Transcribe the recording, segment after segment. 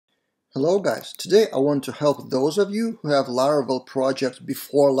Hello guys, today I want to help those of you who have Laravel projects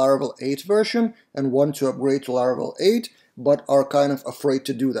before Laravel 8 version and want to upgrade to Laravel 8 but are kind of afraid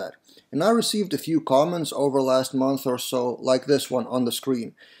to do that. And I received a few comments over last month or so, like this one on the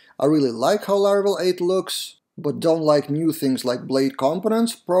screen. I really like how Laravel 8 looks, but don't like new things like blade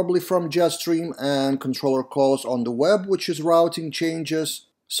components, probably from Jetstream, and controller calls on the web, which is routing changes.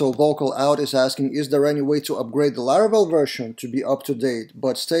 So Vocal Out is asking, is there any way to upgrade the Laravel version to be up to date,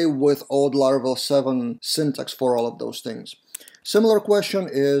 but stay with old Laravel 7 syntax for all of those things? Similar question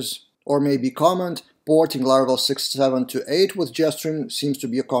is, or maybe comment, porting Laravel 6.7 to 8 with Jetstream seems to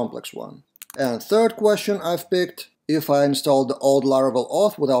be a complex one. And third question I've picked, if I installed the old Laravel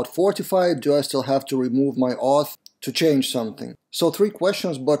auth without Fortify, do I still have to remove my auth to change something? So three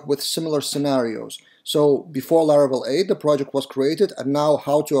questions, but with similar scenarios. So before Laravel 8, the project was created, and now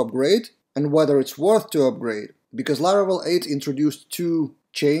how to upgrade and whether it's worth to upgrade. Because Laravel 8 introduced two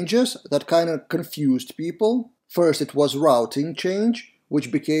changes that kind of confused people. First, it was routing change,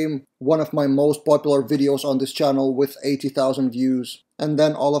 which became one of my most popular videos on this channel with 80,000 views. And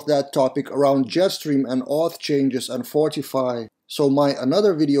then all of that topic around Jetstream and auth changes and Fortify. So my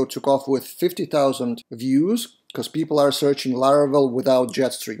another video took off with 50,000 views because people are searching Laravel without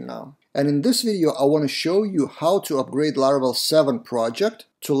Jetstream now. And in this video, I want to show you how to upgrade Laravel 7 project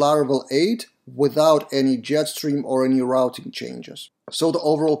to Laravel 8 without any Jetstream or any routing changes. So the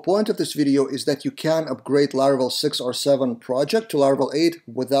overall point of this video is that you can upgrade Laravel 6 or 7 project to Laravel 8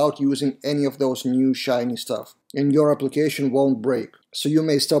 without using any of those new shiny stuff. And your application won't break. So you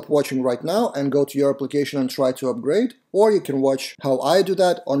may stop watching right now and go to your application and try to upgrade, or you can watch how I do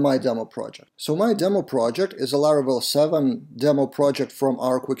that on my demo project. So my demo project is a Laravel 7 demo project from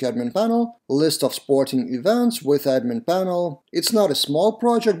our quick admin panel, list of sporting events with admin panel. It's not a small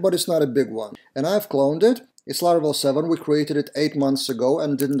project, but it's not a big one. And I've cloned it. It's Laravel 7, we created it 8 months ago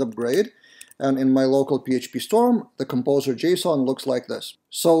and didn't upgrade. And in my local PHP storm, the composer JSON looks like this.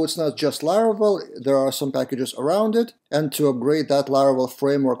 So it's not just Laravel, there are some packages around it. And to upgrade that Laravel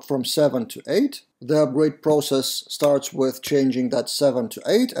framework from 7 to 8, the upgrade process starts with changing that 7 to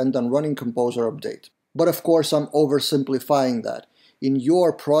 8 and then running composer update. But of course, I'm oversimplifying that. In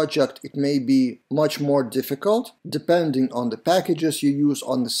your project, it may be much more difficult, depending on the packages you use,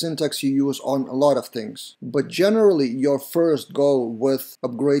 on the syntax you use, on a lot of things. But generally, your first goal with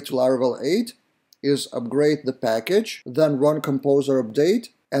upgrade to Laravel 8 is upgrade the package, then run composer update,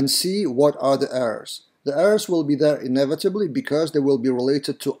 and see what are the errors. The errors will be there inevitably because they will be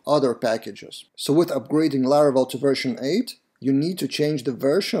related to other packages. So with upgrading Laravel to version 8, you need to change the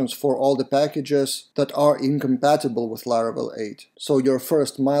versions for all the packages that are incompatible with Laravel 8. So your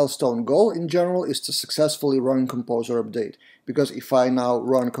first milestone goal in general is to successfully run composer update. Because if I now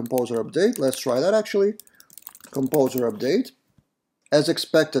run composer update, let's try that actually, composer update. As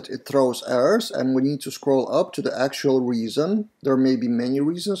expected, it throws errors and we need to scroll up to the actual reason. There may be many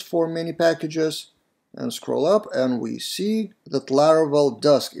reasons for many packages. And scroll up and we see that Laravel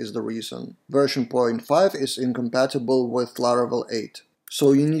Dusk is the reason. Version 0.5 is incompatible with Laravel 8.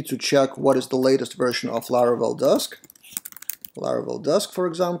 So you need to check what is the latest version of Laravel Dusk. Laravel Dusk, for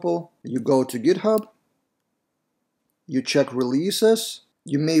example. You go to GitHub. You check releases.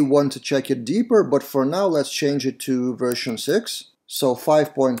 You may want to check it deeper, but for now let's change it to version 6. So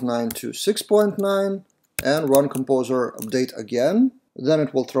 5.9 to 6.9 and run composer update again. Then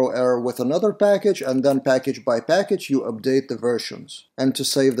it will throw error with another package, and then package by package you update the versions. And to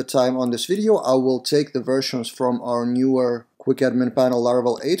save the time on this video, I will take the versions from our newer quick admin panel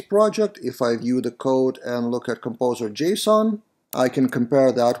Laravel 8 project. If I view the code and look at composer JSON, I can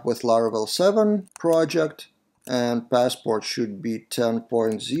compare that with Laravel 7 project, and passport should be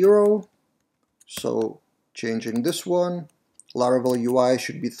 10.0. So changing this one, Laravel UI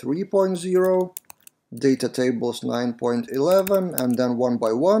should be 3.0. Data tables 9.11 and then 1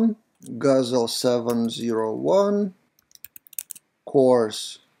 by 1, Gazelle 701,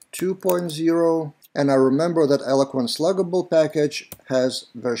 Course 2.0, and I remember that Eloquent Sluggable package has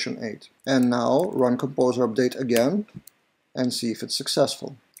version 8. And now run composer update again and see if it's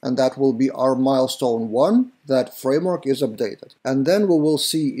successful. And that will be our milestone 1, that framework is updated. And then we will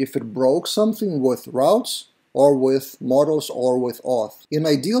see if it broke something with routes, or with models, or with auth. In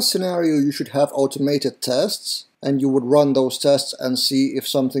ideal scenario, you should have automated tests, and you would run those tests and see if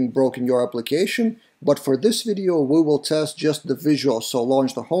something broke in your application. But for this video, we will test just the visual. So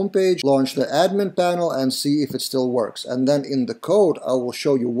launch the homepage, launch the admin panel, and see if it still works. And then in the code, I will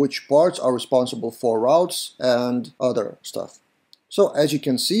show you which parts are responsible for routes and other stuff. So as you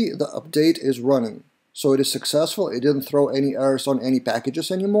can see, the update is running. So it is successful. It didn't throw any errors on any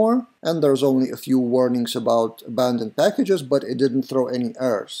packages anymore, and there's only a few warnings about abandoned packages, but it didn't throw any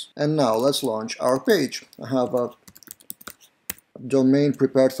errors. And now let's launch our page. I have a domain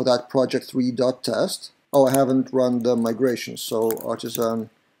prepared for that project3.test. Oh, I haven't run the migration, so artisan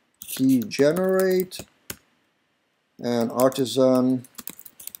key generate and artisan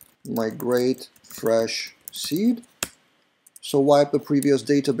migrate fresh seed. So wipe the previous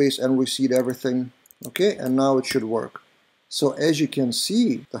database and reseed everything. Okay, and now it should work. So as you can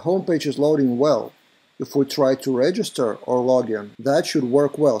see, the home page is loading well. If we try to register or log in, that should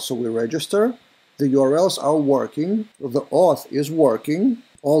work well. So we register, the URLs are working, the auth is working,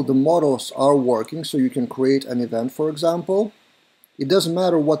 all the models are working, so you can create an event, for example. It doesn't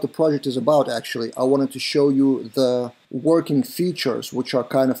matter what the project is about, actually. I wanted to show you the working features, which are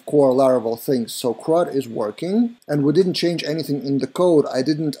kind of core Laravel things. So CRUD is working, and we didn't change anything in the code. I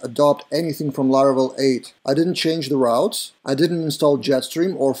didn't adopt anything from Laravel 8. I didn't change the routes. I didn't install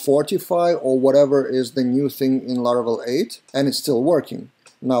Jetstream or Fortify or whatever is the new thing in Laravel 8, and it's still working.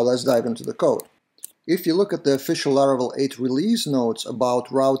 Now let's dive into the code. If you look at the official Laravel 8 release notes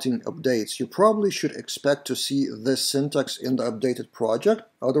about routing updates, you probably should expect to see this syntax in the updated project,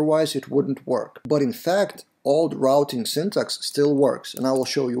 otherwise it wouldn't work. But in fact, old routing syntax still works, and I will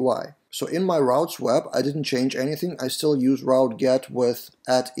show you why. So in my routes web, I didn't change anything. I still use route get with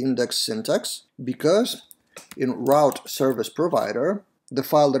 @index syntax, because in route service provider, the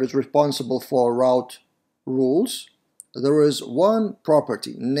file that is responsible for route rules, there is one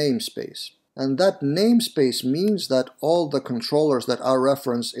property, namespace. And that namespace means that all the controllers that are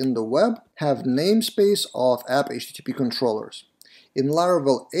referenced in the web have namespace of app HTTP controllers. In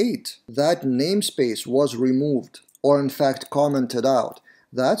Laravel 8, that namespace was removed, or in fact commented out.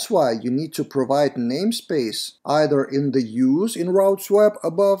 That's why you need to provide namespace either in the use in routes web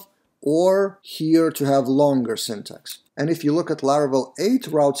above, or here to have longer syntax. And if you look at Laravel 8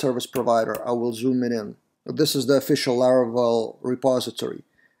 route service provider, I will zoom it in. This is the official Laravel repository.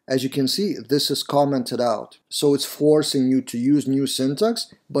 As you can see, this is commented out. So it's forcing you to use new syntax,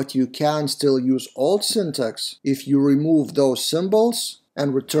 but you can still use old syntax if you remove those symbols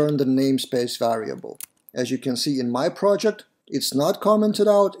and return the namespace variable. As you can see in my project, it's not commented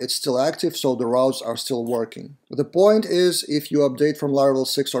out, it's still active, so the routes are still working. The point is, if you update from Laravel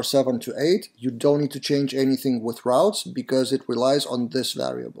 6 or 7 to 8, you don't need to change anything with routes because it relies on this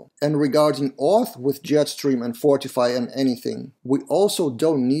variable. And regarding auth with Jetstream and Fortify and anything, we also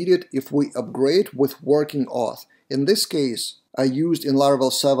don't need it if we upgrade with working auth. In this case, I used in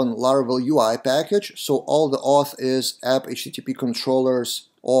Laravel 7 Laravel UI package, so all the auth is app HTTP controllers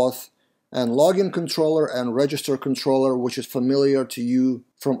auth and login controller and register controller, which is familiar to you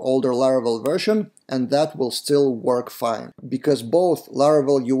from older Laravel version, and that will still work fine. Because both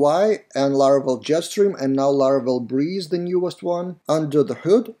Laravel UI and Laravel Jetstream and now Laravel Breeze, the newest one, under the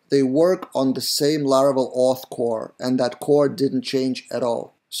hood, they work on the same Laravel auth core, and that core didn't change at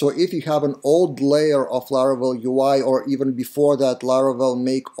all. So if you have an old layer of Laravel UI or even before that Laravel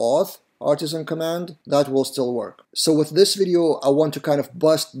make auth, artisan command, that will still work. So with this video, I want to kind of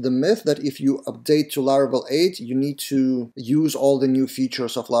bust the myth that if you update to Laravel 8, you need to use all the new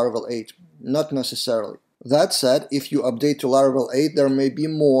features of Laravel 8. Not necessarily. That said, if you update to Laravel 8, there may be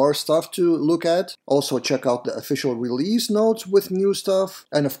more stuff to look at. Also check out the official release notes with new stuff.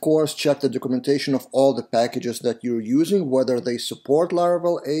 And of course, check the documentation of all the packages that you're using, whether they support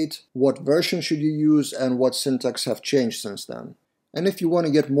Laravel 8, what version should you use, and what syntax have changed since then. And if you want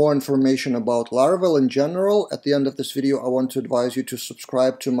to get more information about Laravel in general, at the end of this video I want to advise you to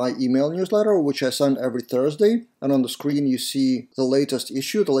subscribe to my email newsletter, which I send every Thursday. And on the screen you see the latest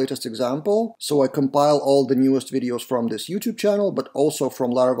issue, the latest example. So I compile all the newest videos from this YouTube channel, but also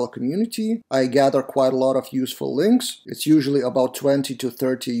from Laravel community. I gather quite a lot of useful links. It's usually about 20 to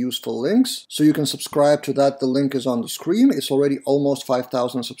 30 useful links. So you can subscribe to that. The link is on the screen. It's already almost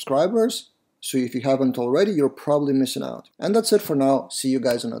 5,000 subscribers. So if you haven't already, you're probably missing out. And that's it for now. See you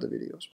guys in other videos.